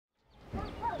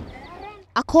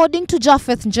According to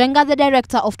Japheth Njenga, the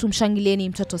director of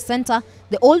Tumshangilieni MTOTO Center,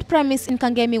 the old premise in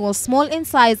Kangemi was small in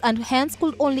size and hence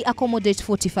could only accommodate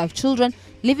 45 children,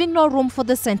 leaving no room for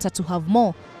the center to have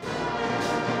more.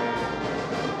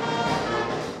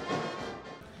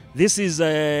 This is what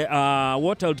I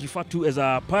would refer to as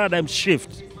a paradigm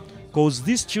shift, because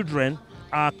these children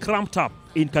are cramped up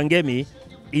in Kangemi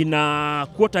in a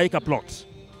quarter-acre plot,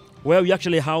 where we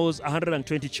actually house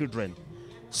 120 children.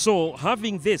 So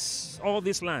having all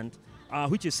this land,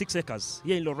 which is 6 acres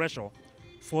here in Loresho,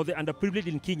 for the underprivileged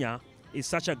in Kenya is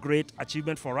such a great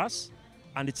achievement for us,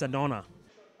 and it's an honor.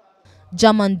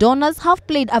 German donors have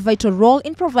played a vital role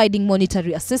in providing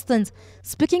monetary assistance.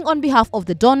 Speaking on behalf of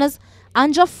the donors,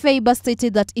 Anja Faber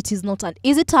stated that it is not an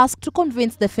easy task to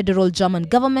convince the federal German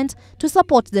government to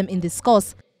support them in this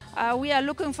cause. We are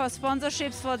looking for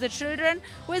sponsorships for the children,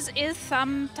 which is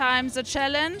sometimes a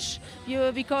challenge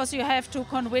because you have to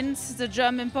convince the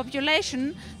German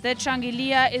population that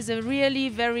Tushangilieni is a really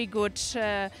very good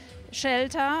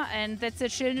shelter and that the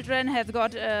children have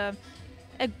got a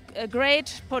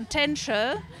great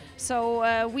potential.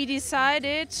 So we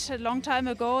decided a long time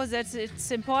ago that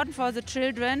it's important for the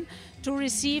children to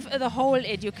receive the whole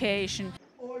education.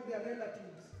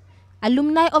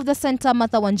 Alumni of the center,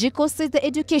 Martha Wanjiko, says the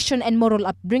education and moral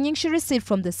upbringing she received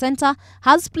from the center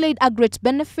has played a great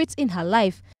benefit in her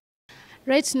life.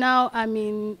 Right now, I'm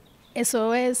in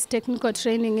SOS Technical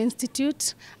Training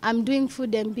Institute. I'm doing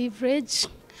food and beverage.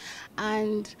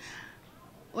 And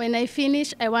when I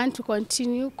finish, I want to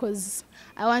continue because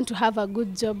I want to have a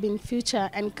good job in future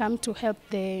and come to help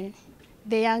the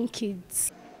young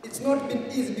kids. It's not been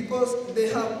easy because they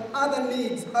have other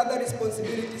needs, other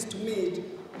responsibilities to meet.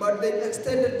 But they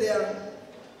extended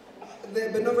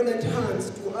their benevolent hands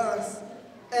to us,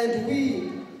 and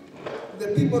we, the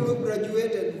people who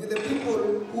graduated, with the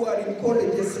people who are in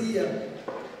colleges here,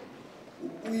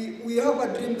 we have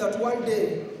a dream that one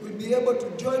day we'll be able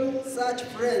to join such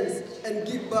friends and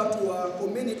give back to our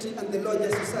community and the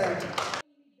larger society.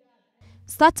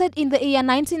 Started in the year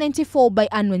 1994 by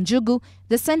Anwen Jugu,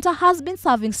 the center has been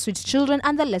serving street children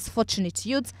and the less fortunate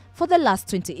youths for the last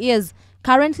 20 years.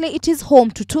 Currently, it is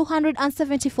home to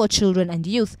 274 children and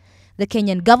youth. The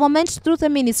Kenyan government, through the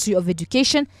Ministry of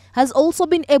Education, has also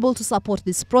been able to support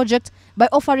this project by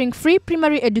offering free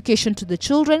primary education to the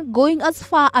children, going as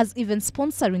far as even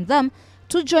sponsoring them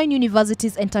to join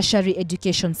universities and tertiary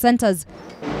education centers.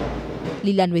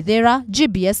 Lilian Wedera,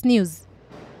 GBS News.